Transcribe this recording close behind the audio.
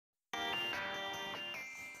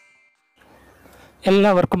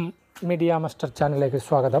എല്ലാവർക്കും media master ചാനലിലേക്ക്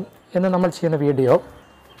സ്വാഗതം. ഇന്ന് നമ്മൾ ചെയ്യുന്ന വീഡിയോ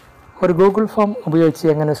ഒരു ഗൂഗിൾ ഫോം ഉപയോഗിച്ച്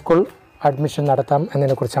എങ്ങനെ സ്കൂൾ അഡ്മിഷൻ നടത്താം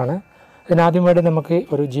എന്നതിനെക്കുറിച്ചാണ്. ഇതിനാദ്യമായിട്ട് നമുക്ക്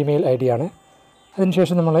ഒരു ജിമെയിൽ ഐ ഡിയാണ്.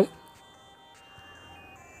 അതിനുശേഷം നമ്മൾ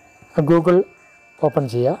ഗൂഗിൾ ഓപ്പൺ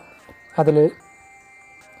ചെയ്യുക. അതിൽ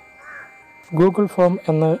ഗൂഗിൾ ഫോം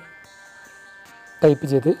എന്ന്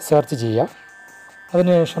ടൈപ്പ് ചെയ്ത് സെർച്ച് ചെയ്യുക.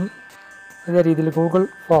 അതിനുശേഷം ഇതേ രീതിയിൽ Google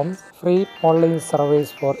form free online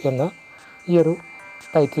service for എന്ന ഈ ഒരു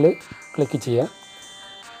ടൈറ്റിൽ ക്ലിക്ക് ചെയ്യുക.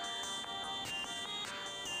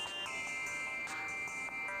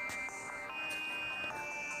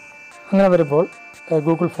 അങ്ങനെ വരുമ്പോൾ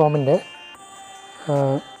ഗൂഗിൾ ഫോമിൻ്റെ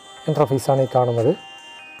ഇൻ്റർഫേസാണ് ഈ കാണുന്നത്.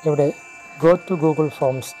 ഇവിടെ ഗോ ടു ഗൂഗിൾ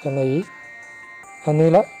ഫോംസ് എന്ന ഈ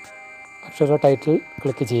നീല അക്ഷര ടൈറ്റിൽ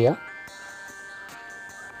ക്ലിക്ക് ചെയ്യുക.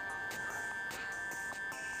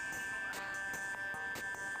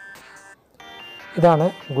 ഇതാണ്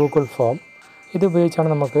ഗൂഗിൾ ഫോം. ഇത് ഉപയോഗിച്ചാണ്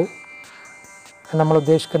നമുക്ക് നമ്മൾ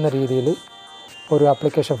ഉദ്ദേശിക്കുന്ന രീതിയിൽ ഒരു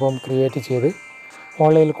ആപ്ലിക്കേഷൻ ഫോം ക്രിയേറ്റ് ചെയ്ത്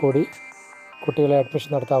ഓൺലൈനിൽ കൂടി കുട്ടികളെ അഡ്മിഷൻ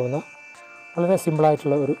നടത്താവുന്ന വളരെ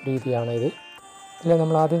സിമ്പിളായിട്ടുള്ള ഒരു രീതിയാണ് ഇത്. ഇതിൽ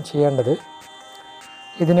നമ്മൾ ആദ്യം ചെയ്യേണ്ടത്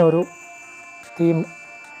ഇതിനെ ഒരു തീം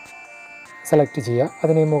സെലക്ട് ചെയ്യുക.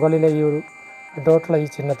 അതിന് മുകളിലെ ഈ ഒരു ഡോട്ടുള്ള ഈ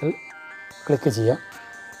ചിഹ്നത്തിൽ ക്ലിക്ക് ചെയ്യുക.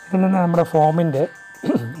 ഇതിൽ നിന്ന് നമ്മുടെ ഫോമിൻ്റെ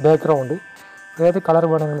ബാക്ക്ഗ്രൗണ്ട് ഏത് കളർ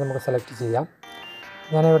വേണമെങ്കിലും നമുക്ക് സെലക്ട് ചെയ്യാം.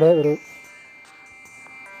 ഞാനിവിടെ ഒരു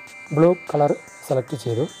ബ്ലൂ കളർ സെലക്ട്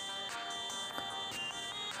ചെയ്തു.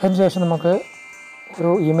 അതിനുശേഷം നമുക്ക്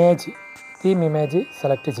ഒരു തീം ഇമേജ്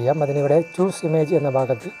സെലക്ട് ചെയ്യാം. അതിനിവിടെ ചൂസ് ഇമേജ് എന്ന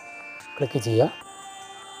ഭാഗത്ത് ക്ലിക്ക് ചെയ്യുക.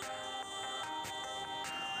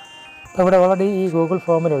 അപ്പോൾ ഇവിടെ ഓൾറെഡി ഈ ഗൂഗിൾ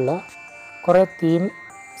ഫോമിലുള്ള കുറേ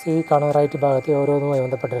തീംസ് ഈ കാണുന്ന റൈറ്റ് ഭാഗത്ത് ഓരോന്നുമായി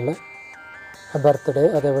ബന്ധപ്പെട്ടുള്ള ബർത്ത്ഡേ,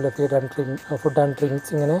 അതേപോലെ ഫുഡ് ആൻഡ്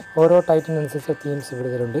ഡ്രിങ്ക്സ്, ഇങ്ങനെ ഓരോ ടൈറ്റിനനുസരിച്ച് തീംസ് ഇവിടെ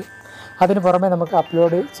ഇതിലുണ്ട്. അതിന് പുറമെ നമുക്ക്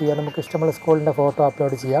അപ്ലോഡ് ചെയ്യാം. നമുക്ക് ഇഷ്ടമുള്ള സ്കൂളിൻ്റെ ഫോട്ടോ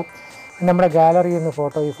അപ്ലോഡ് ചെയ്യാം. നമ്മുടെ ഗാലറിയിൽ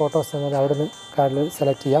നിന്ന് ഈ ഫോട്ടോസ് എന്നാൽ അവിടെ നിന്ന് ഗാലറി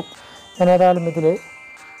സെലക്ട് ചെയ്യാം. ഞാൻ ഏതായാലും ഇതിൽ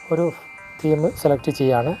ഒരു തീം സെലക്ട്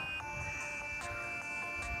ചെയ്യാണ്.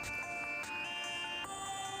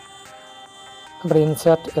 നമ്മുടെ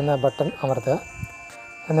ഇൻസേർട്ട് എന്ന ബട്ടൺ അമർത്തുക.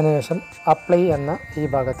 എന്നതിന് ശേഷം അപ്ലൈ എന്ന ഈ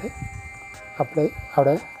ഭാഗത്ത്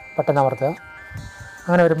അവിടെ ബട്ടൺ അമർത്തുക.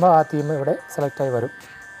 അങ്ങനെ വരുമ്പോൾ ആ തീം ഇവിടെ സെലക്റ്റായി വരും.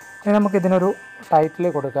 ഇനി നമുക്ക് ഇതിനൊരു ടൈറ്റിൽ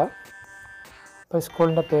കൊടുക്കാം. ഇപ്പോൾ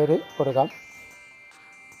സ്കൂളിൻ്റെ പേര് കൊടുക്കാം.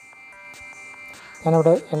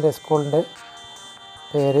 ഞാനിവിടെ എൻ്റെ സ്കൂളിൻ്റെ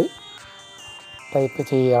പേര് ടൈപ്പ്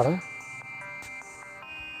ചെയ്യുകയാണ്.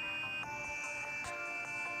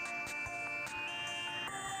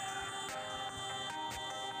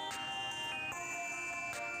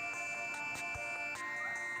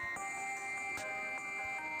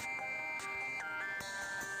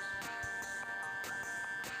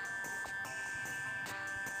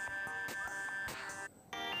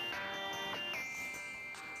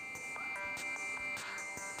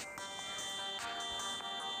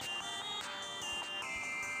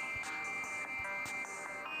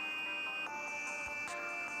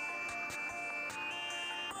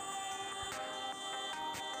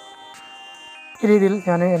 ഈ രീതിയിൽ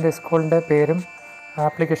ഞാൻ എൻ്റെ സ്കൂളിൻ്റെ പേരും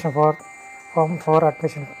ആപ്ലിക്കേഷൻ ഫോം ഫോർ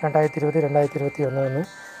അഡ്മിഷൻ 2020-2021 എന്ന്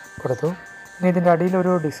കൊടുത്തു. ഇനി ഇതിൻ്റെ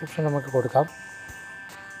അടിയിലൊരു ഡിസ്ക്രിപ്ഷൻ നമുക്ക് കൊടുക്കാം.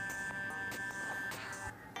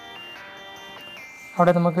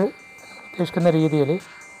 അവിടെ നമുക്ക് ഉദ്ദേശിക്കുന്ന രീതിയിൽ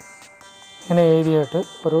ഇങ്ങനെ എഴുതിയിട്ട്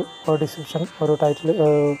ഒരു ഡിസ്ക്രിപ്ഷൻ, ഒരു ടൈറ്റിൽ,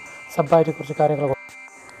 സബ്ബായിട്ട് കുറച്ച് കാര്യങ്ങൾ.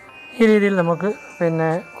 ഈ രീതിയിൽ നമുക്ക്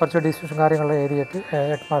കുറച്ച് ഡിസ്ക്രിപ്ഷൻ കാര്യങ്ങൾ എഴുതിയിട്ട്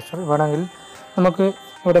ഹെഡ് മാസ്റ്റർ വേണമെങ്കിൽ നമുക്ക്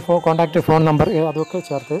ഇവിടെ കോൺടാക്റ്റ് ഫോൺ നമ്പർ അതൊക്കെ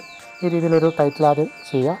ചേർത്ത് ഈ രീതിയിലൊരു ടൈറ്റിൽ ആദ്യം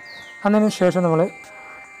ചെയ്യുക. അതിന് ശേഷം നമ്മൾ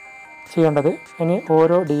ചെയ്യേണ്ടത് ഇനി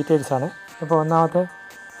ഓരോ ഡീറ്റെയിൽസാണ്. ഇപ്പോൾ ഒന്നാമത്തെ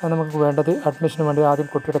നമുക്ക് വേണ്ടത് അഡ്മിഷന് വേണ്ടി ആദ്യം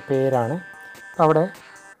കുട്ടിയുടെ പേരാണ്. അവിടെ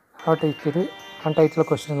ടൈപ്പ് ചെയ്ത് ടൈറ്റിൽ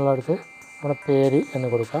ക്വസ്റ്റ്യൻ എന്നുള്ളടുത്ത് നമ്മുടെ പേര് എന്ന്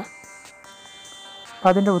കൊടുക്കുക. അപ്പോൾ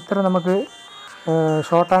അതിൻ്റെ ഉത്തരം നമുക്ക്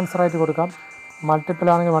ഷോർട്ട് ആൻസറായിട്ട് കൊടുക്കാം. മൾട്ടിപ്പിൾ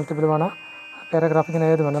ആണെങ്കിൽ മൾട്ടിപ്പിൾ വേണം, പാരഗ്രാഫിക്കിന്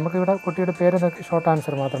ഏത് വേണം. നമുക്കിവിടെ കുട്ടിയുടെ പേര് നോക്കി ഷോർട്ട്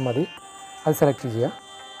ആൻസർ മാത്രം മതി. അത് സെലക്ട് ചെയ്യുക.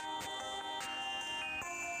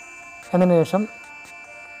 അതിന് ശേഷം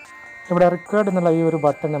ഇവിടെ റിക്വയർഡ് എന്നുള്ള ഈ ഒരു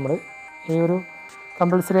ബട്ടൺ നമ്മൾ ഈ ഒരു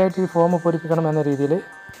കമ്പൾസറി ആയിട്ട് ഈ ഫോം പൂരിപ്പിക്കണം എന്ന രീതിയിൽ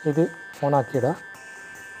ഇത് ഓണാക്കിയിടുക.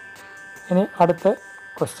 ഇനി അടുത്ത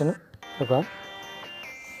ക്വസ്റ്റ്യൻ എടുക്കുക.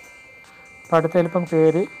 അപ്പോൾ അടുത്ത എളുപ്പം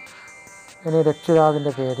പേര്, ഇനി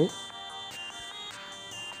രക്ഷിതാവിൻ്റെ പേര്,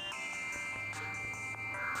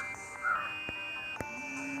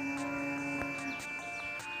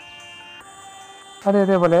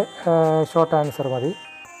 അതേപോലെ ഷോർട്ട് ആൻസർ മതി.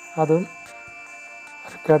 അതും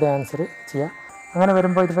റിക്വയർഡ് ആൻസർ ചെയ്യുക. അങ്ങനെ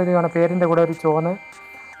വരുമ്പോൾ ഇതിപ്പോൾ കാണാം, പേരിൻ്റെ കൂടെ ഒരു ചുവന്ന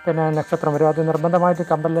പിന്നെ നക്ഷത്രം വരും. അത് നിർബന്ധമായിട്ട്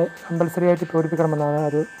കമ്പൽസറി ആയിട്ട് പൂരിപ്പിക്കണമെന്നാണ്.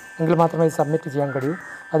 അത് എങ്കിൽ മാത്രമേ ഇത് സബ്മിറ്റ് ചെയ്യാൻ കഴിയൂ.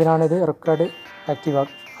 അതിനാണ് ഇത് റെക്കോർഡ് ആക്റ്റീവ്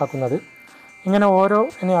ആക്കുന്നത്. ഇങ്ങനെ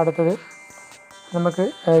ഇനി അടുത്തത് നമുക്ക്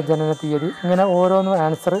ജനന തീയതി, ഇങ്ങനെ ഓരോന്നും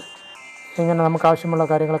ആൻസർ, ഇങ്ങനെ നമുക്ക് ആവശ്യമുള്ള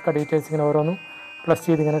കാര്യങ്ങളൊക്കെ ഡീറ്റെയിൽസ് ഇങ്ങനെ ഓരോന്നും പ്ലസ്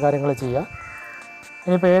ചെയ്ത് ഇങ്ങനെ കാര്യങ്ങൾ ചെയ്യുക.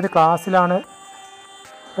 ഇനിയിപ്പോൾ ഏത്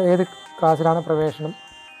ക്ലാസ്സിലാണ് പ്രവേശനം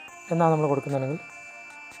എന്നാണ് നമ്മൾ കൊടുക്കുന്നുണ്ടെങ്കിൽ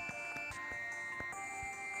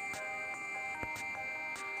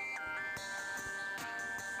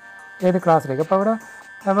ഏത് ക്ലാസ്സിലേക്ക്. അപ്പോൾ അവിടെ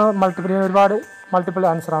നമ്മൾ ഒരുപാട് മൾട്ടിപ്പിൾ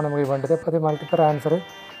ആൻസറാണ് നമുക്ക് വേണ്ടത്. അപ്പോൾ അത് മൾട്ടിപ്പിൾ ആൻസർ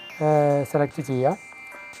സെലക്ട് ചെയ്യുക.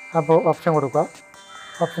 അപ്പോൾ ഓപ്ഷൻ കൊടുക്കുക.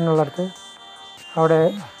 ഓപ്ഷനുള്ളടത്ത് അവിടെ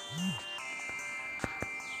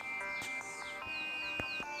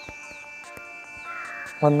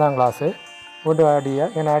ഒന്നാം ക്ലാസ് വീണ്ടും ആഡ് ചെയ്യുക.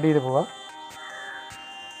 ഇങ്ങനെ ആഡ് ചെയ്ത് പോവുക.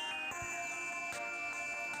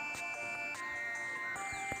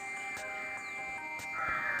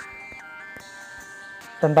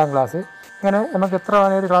 രണ്ടാം ക്ലാസ്, ഇങ്ങനെ നമുക്ക് എത്ര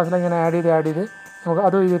ഏത് ക്ലാസ്സിൽ ഇങ്ങനെ ആഡ് ചെയ്ത് നമുക്ക്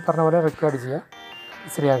അതും ഇത് പറഞ്ഞ പോലെ റെക്കോർഡ് ചെയ്യുക,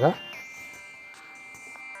 ശരിയാക്കുക.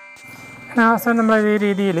 പിന്നെ അവസാനം നമ്മൾ ഈ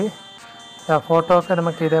രീതിയിൽ ഫോട്ടോ ഒക്കെ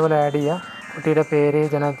നമുക്ക് ഇതേപോലെ ആഡ് ചെയ്യുക. കുട്ടിയുടെ പേര്,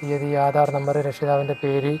 ജനനത്തീയതി, ആധാർ നമ്പർ, രക്ഷിതാവിൻ്റെ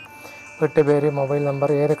പേര്, വീട്ടുപേര്, മൊബൈൽ നമ്പർ,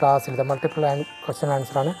 ഏത് ക്ലാസ്സിൽ, ഇത് മൾട്ടിപ്പിൾ ക്വസ്റ്റ്യൻ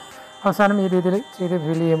ആൻസറാണ്. അവസാനം ഈ രീതിയിൽ ചെയ്ത്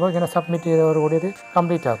ഫില്ല് ചെയ്യുമ്പോൾ ഇങ്ങനെ സബ്മിറ്റ് ചെയ്തതോടുകൂടി ഇത്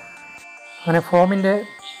കംപ്ലീറ്റ് ആകും. അങ്ങനെ ഫോമിൻ്റെ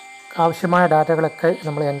ആവശ്യമായ ഡാറ്റകളൊക്കെ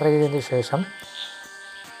നമ്മൾ എൻ്റർ ചെയ്തതിന് ശേഷം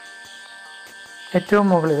ഏറ്റവും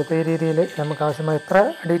മുകളിൽ ഇപ്പോൾ ഈ രീതിയിൽ നമുക്ക് ആവശ്യമായ എത്ര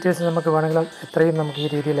ഡീറ്റെയിൽസ് നമുക്ക് വേണമെങ്കിലും എത്രയും നമുക്ക് ഈ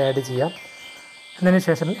രീതിയിൽ ആഡ് ചെയ്യാം. അതിന്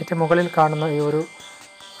ശേഷം ഏറ്റവും മുകളിൽ കാണുന്ന ഈ ഒരു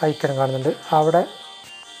ഐക്കൺ കാണുന്നുണ്ട്, അവിടെ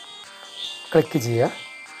ക്ലിക്ക് ചെയ്യുക.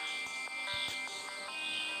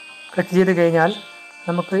 ക്ലിക്ക് ചെയ്ത് കഴിഞ്ഞാൽ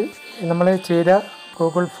നമുക്ക് നമ്മൾ ചെയ്ത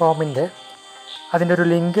ഗൂഗിൾ ഫോമിൻ്റെ അതിൻ്റെ ഒരു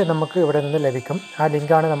ലിങ്ക് നമുക്ക് ഇവിടെ നിന്ന് ലഭിക്കും. ആ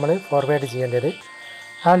ലിങ്കാണ് നമ്മൾ ഫോർവേഡ് ചെയ്യേണ്ടത്.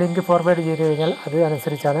 ആ ലിങ്ക് ഫോർവേഡ് ചെയ്ത് കഴിഞ്ഞാൽ അത്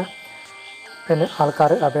അനുസരിച്ചാണ് പിന്നെ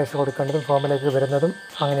ആൾക്കാർ അപേക്ഷ കൊടുക്കേണ്ടതും ഫോമിലേക്ക് വരുന്നതും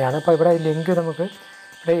അങ്ങനെയാണ്. അപ്പോൾ ഇവിടെ ലിങ്ക് നമുക്ക്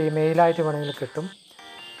ഇവിടെ ഇമെയിലായിട്ട് വേണമെങ്കിൽ കിട്ടും,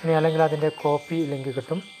 ഇനി അല്ലെങ്കിൽ അതിൻ്റെ കോപ്പി ലിങ്ക്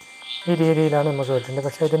കിട്ടും. ഈ രീതിയിലാണ് നമുക്ക് കിട്ടുന്നത്.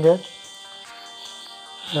 പക്ഷേ ഇതിൻ്റെ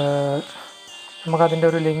നമുക്കതിൻ്റെ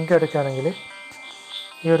ഒരു ലിങ്ക് എടുക്കുകയാണെങ്കിൽ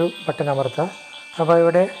ഈ ഒരു ബട്ടൺ അമർത്തുക. അപ്പോൾ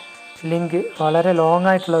ഇവിടെ ലിങ്ക് വളരെ ലോങ്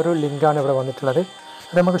ആയിട്ടുള്ള ഒരു ലിങ്കാണ് ഇവിടെ വന്നിട്ടുള്ളത്.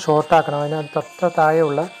 അത് നമുക്ക് ഷോർട്ടാക്കണം. അതിന് തൊട്ട്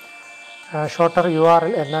താഴെയുള്ള ഷോർട്ടർ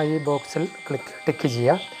URL എന്ന ഈ ബോക്സിൽ ടിക്ക്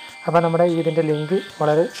ചെയ്യുക. അപ്പോൾ നമ്മുടെ ഇതിൻ്റെ ലിങ്ക്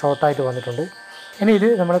വളരെ ഷോർട്ടായിട്ട് വന്നിട്ടുണ്ട്. ഇനി ഇത്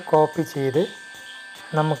നമ്മൾ കോപ്പി ചെയ്ത്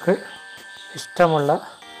നമുക്ക് ഇഷ്ടമുള്ള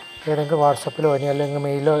ഏതെങ്കിലും വാട്സപ്പിലോ ഇനി അല്ലെങ്കിൽ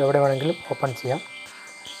മെയിലോ എവിടെ വേണമെങ്കിലും ഓപ്പൺ ചെയ്യാം.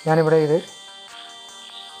 ഞാനിവിടെ ഇത്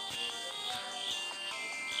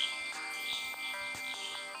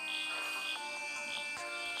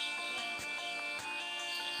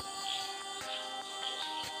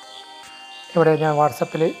ഞാൻ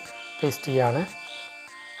വാട്സപ്പിൽ പേസ്റ്റ് ചെയ്യുകയാണ്.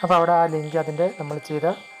 അപ്പോൾ അവിടെ ആ ലിങ്ക് അതിൻ്റെ നമ്മൾ ചെയ്ത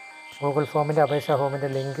ഗൂഗിൾ ഫോമിൻ്റെ അപേക്ഷാ ഫോമിൻ്റെ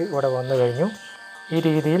ലിങ്ക് ഇവിടെ വന്നു കഴിഞ്ഞു. ഈ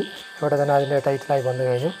രീതിയിൽ ഇവിടെ തന്നെ അതിൻ്റെ ടൈറ്റിലായി വന്നു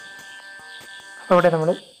കഴിഞ്ഞു. അപ്പോൾ ഇവിടെ നമ്മൾ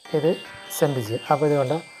ഇത് സെൻഡ് ചെയ്യും. അപ്പോൾ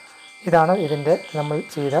ഇതുകൊണ്ട് ഇതാണ് ഇതിൻ്റെ നമ്മൾ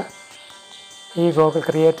ചെയ്ത ഈ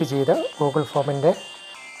ക്രിയേറ്റ് ചെയ്ത ഗൂഗിൾ ഫോമിൻ്റെ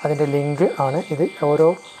അതിൻ്റെ ലിങ്ക് ആണ് ഇത്. ഓരോ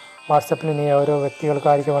വാട്സപ്പിൽ ഇനി ഓരോ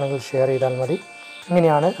വ്യക്തികൾക്കാർക്ക് വേണമെങ്കിൽ ഷെയർ ചെയ്താൽ മതി.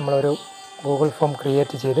 ഇങ്ങനെയാണ് നമ്മളൊരു ഗൂഗിൾ ഫോം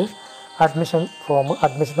ക്രിയേറ്റ് ചെയ്ത് അഡ്മിഷൻ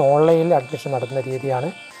ഓൺലൈനിൽ അഡ്മിഷൻ നടത്തുന്ന രീതിയാണ്.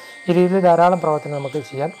 ഈ രീതിയിൽ ധാരാളം പ്രവർത്തനം നമുക്ക്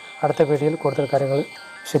ചെയ്യാൻ അടുത്ത വീഡിയോയിൽ കൂടുതൽ കാര്യങ്ങൾ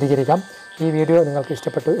വിശദീകരിക്കാം. ഈ വീഡിയോ നിങ്ങൾക്ക്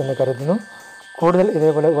ഇഷ്ടപ്പെട്ടു എന്ന് കരുതുന്നു. കൂടുതൽ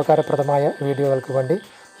ഇതേപോലെ ഉപകാരപ്രദമായ വീഡിയോകൾക്ക് വേണ്ടി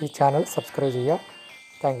ഈ ചാനൽ സബ്സ്ക്രൈബ് ചെയ്യുക.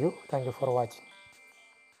 Thank you for watching.